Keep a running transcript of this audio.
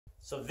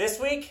So this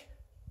week,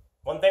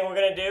 one thing we're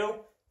going to do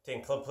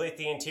to complete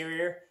the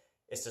interior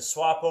is to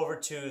swap over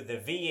to the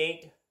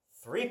V8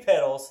 3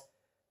 pedals,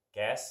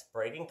 gas,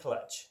 brake, and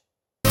clutch.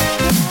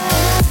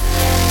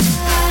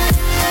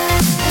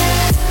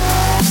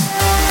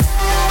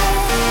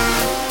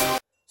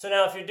 So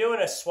now if you're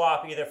doing a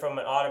swap either from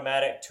an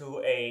automatic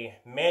to a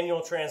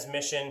manual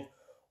transmission,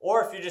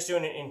 or if you're just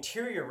doing an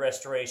interior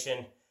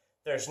restoration,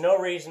 there's no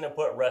reason to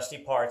put rusty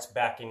parts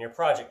back in your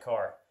project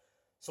car.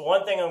 So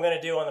one thing I'm going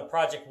to do on the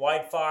Project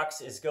Wide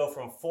Fox is go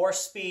from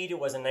 4-speed, it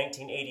was a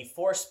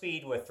 1984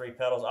 speed with 3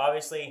 pedals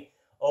obviously,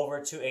 over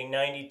to a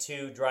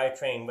 92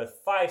 drivetrain with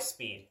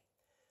 5-speed.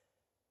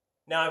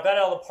 Now I've got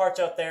all the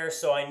parts out there,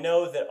 so I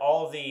know that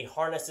all of the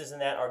harnesses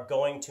and that are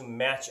going to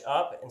match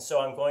up, and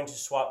so I'm going to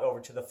swap over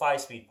to the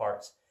 5-speed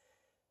parts.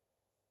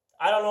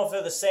 I don't know if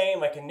they're the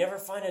same. I can never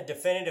find a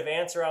definitive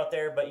answer out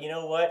there, but you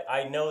know what?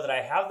 I know that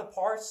I have the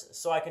parts,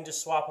 so I can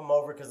just swap them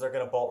over because they're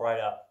going to bolt right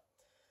up.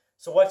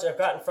 So what I've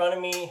got in front of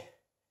me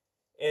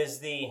is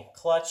the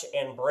clutch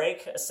and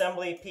brake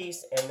assembly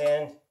piece, and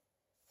then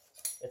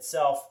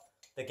itself,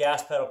 the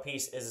gas pedal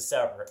piece is a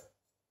separate.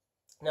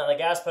 Now the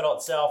gas pedal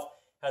itself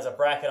has a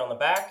bracket on the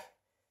back,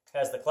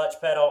 has the clutch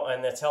pedal,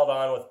 and it's held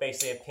on with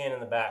basically a pin in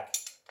the back.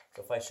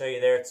 So if I show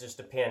you there, it's just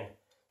a pin.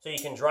 So you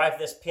can drive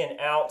this pin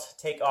out,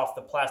 take off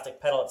the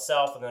plastic pedal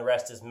itself, and the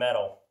rest is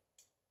metal.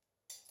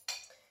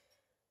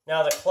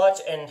 Now the clutch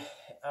and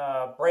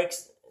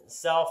brakes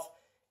itself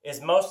is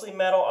mostly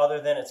metal,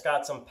 other than it's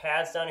got some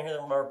pads down here,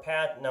 the rubber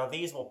pad. Now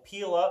these will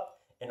peel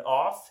up and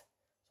off.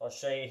 So I'll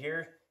show you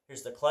here.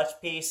 Here's the clutch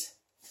piece.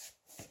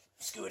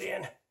 Scoot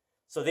in.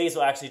 So these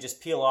will actually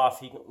just peel off.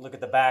 You can look at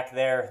the back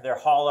there. They're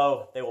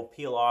hollow. They will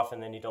peel off,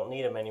 and then you don't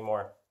need them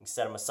anymore. You can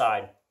set them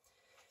aside.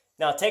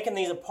 Now taking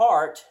these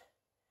apart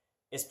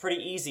is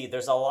pretty easy.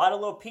 There's a lot of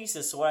little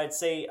pieces, so what I'd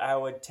say, I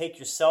would take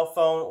your cell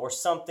phone or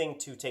something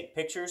to take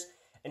pictures,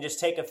 and just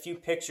take a few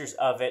pictures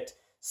of it,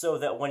 so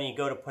that when you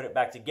go to put it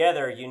back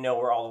together, you know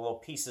where all the little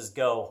pieces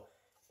go.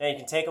 Now you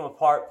can take them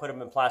apart, put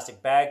them in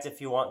plastic bags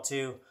if you want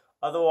to.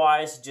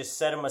 Otherwise, just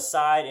set them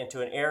aside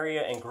into an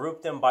area and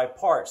group them by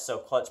parts. So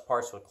clutch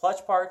parts with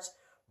clutch parts,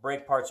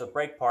 brake parts with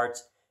brake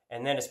parts,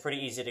 and then it's pretty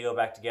easy to go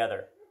back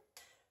together.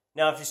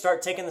 Now if you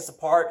start taking this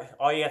apart,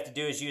 all you have to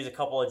do is use a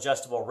couple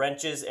adjustable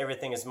wrenches.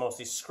 Everything is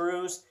mostly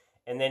screws,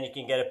 and then you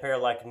can get a pair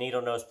like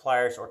needle nose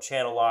pliers or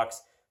channel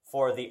locks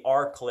for the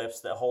R-clips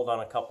that hold on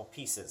a couple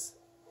pieces.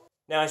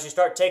 Now as you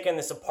start taking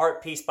this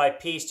apart piece by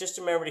piece, just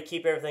remember to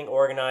keep everything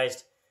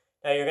organized.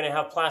 Now you're going to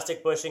have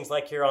plastic bushings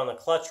like here on the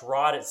clutch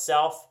rod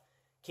itself.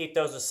 Keep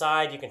those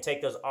aside. You can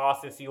take those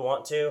off if you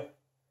want to.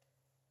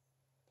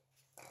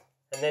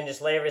 And then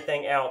just lay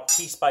everything out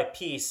piece by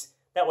piece.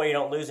 That way you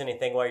don't lose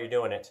anything while you're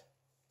doing it.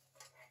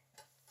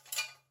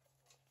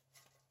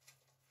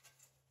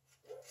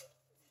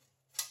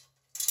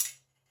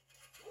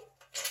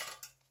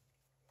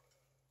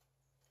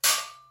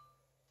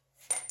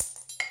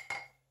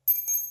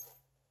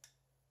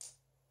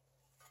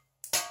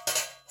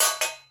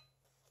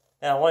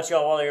 Now once you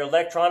have all your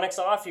electronics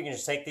off, you can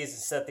just take these and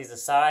set these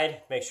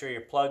aside. Make sure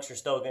your plugs are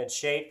still in good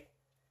shape.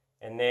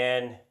 And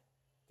then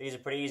these are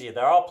pretty easy.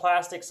 They're all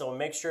plastic, so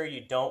make sure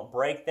you don't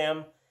break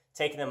them.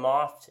 Taking them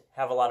off,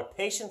 have a lot of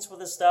patience with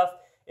this stuff.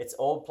 It's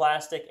old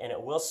plastic and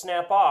it will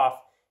snap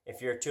off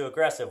if you're too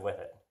aggressive with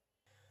it.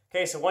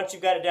 Okay, so once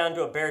you've got it down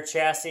to a bare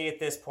chassis at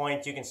this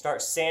point, you can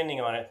start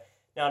sanding on it.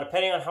 Now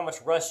depending on how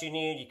much rust you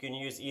need, you can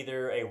use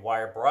either a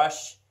wire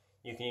brush,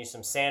 you can use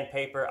some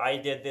sandpaper. I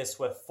did this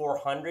with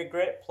 400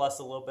 grit plus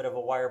a little bit of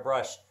a wire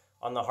brush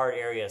on the hard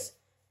areas.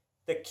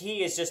 The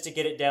key is just to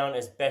get it down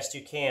as best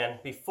you can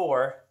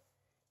before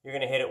you're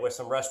going to hit it with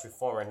some rust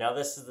reformer. Now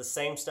this is the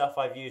same stuff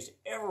I've used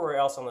everywhere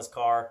else on this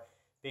car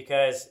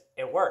because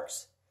it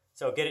works.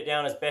 So get it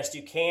down as best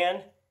you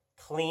can,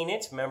 clean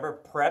it. Remember,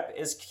 prep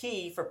is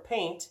key for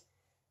paint,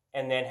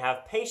 and then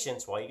have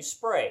patience while you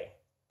spray.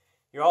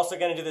 You're also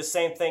going to do the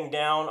same thing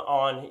down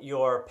on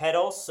your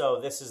pedals. So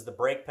this is the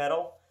brake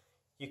pedal.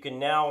 You can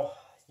now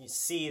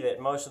see that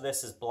most of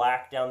this is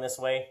black down this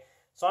way.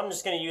 So I'm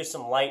just going to use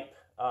some light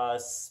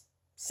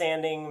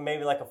sanding,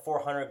 maybe like a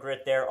 400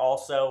 grit there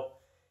also.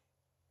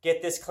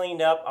 Get this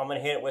cleaned up. I'm going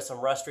to hit it with some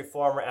rust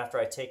reformer after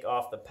I take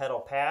off the pedal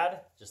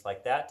pad, just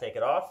like that. Take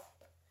it off.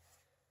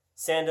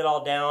 Sand it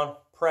all down,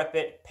 prep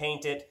it,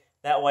 paint it.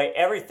 That way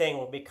everything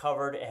will be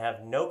covered and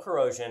have no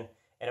corrosion,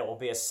 and it will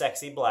be a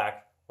sexy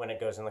black when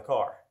it goes in the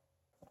car.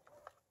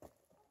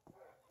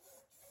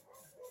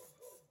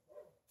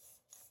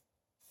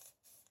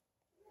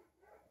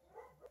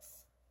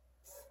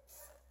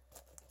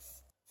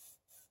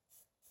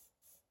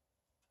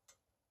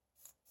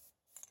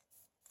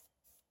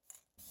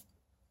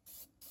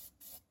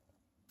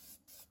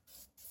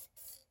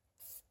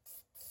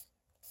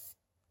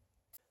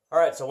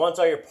 Alright, so once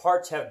all your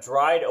parts have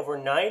dried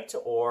overnight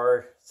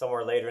or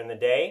somewhere later in the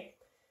day,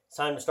 it's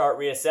time to start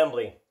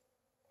reassembly.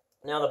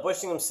 Now the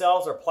bushings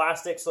themselves are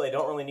plastic, so they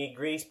don't really need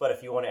grease, but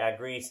if you want to add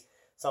grease,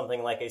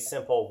 something like a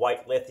simple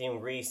white lithium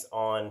grease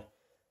on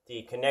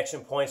the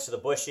connection points to the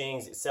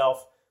bushings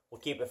itself will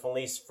keep it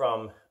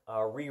from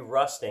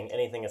re-rusting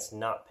anything that's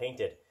not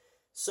painted.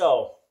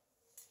 So,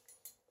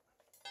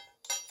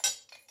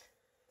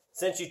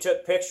 since you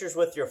took pictures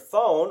with your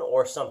phone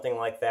or something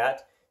like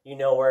that, you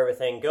know where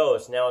everything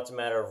goes. Now it's a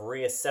matter of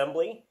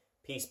reassembly,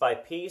 piece by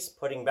piece,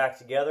 putting back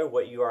together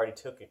what you already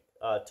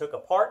took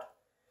apart,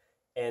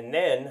 and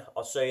then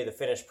I'll show you the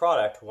finished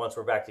product once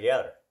we're back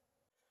together.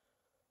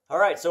 All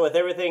right, so with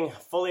everything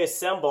fully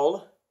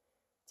assembled,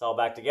 it's all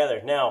back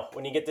together. Now,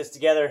 when you get this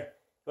together,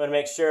 you want to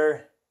make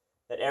sure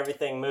that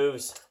everything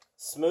moves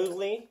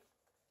smoothly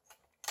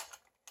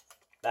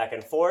back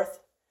and forth.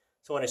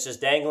 So when it's just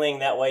dangling,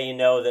 that way you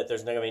know that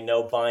there's going to be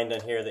no bind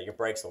on here, that your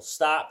brakes will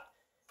stop,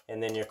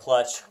 and then your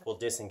clutch will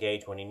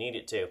disengage when you need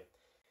it to.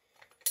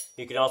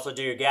 You can also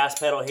do your gas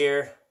pedal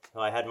here.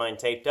 I had mine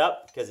taped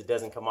up because it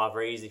doesn't come off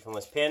very easy from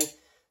this pin.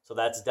 So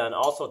that's done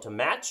also to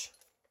match.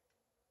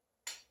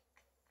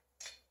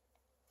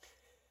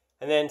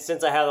 And then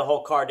since I have the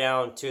whole car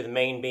down to the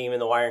main beam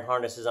and the wiring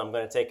harnesses, I'm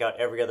going to take out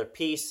every other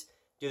piece,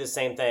 do the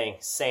same thing,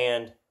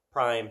 sand,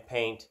 prime,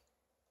 paint,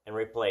 and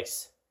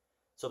replace.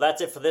 So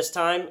that's it for this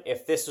time.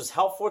 If this was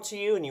helpful to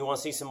you and you want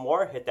to see some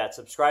more, hit that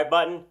subscribe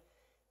button.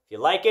 If you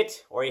like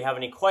it or you have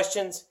any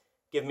questions,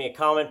 give me a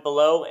comment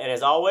below. And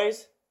as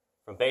always,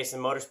 from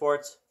Basin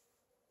Motorsports,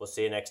 we'll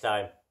see you next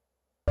time.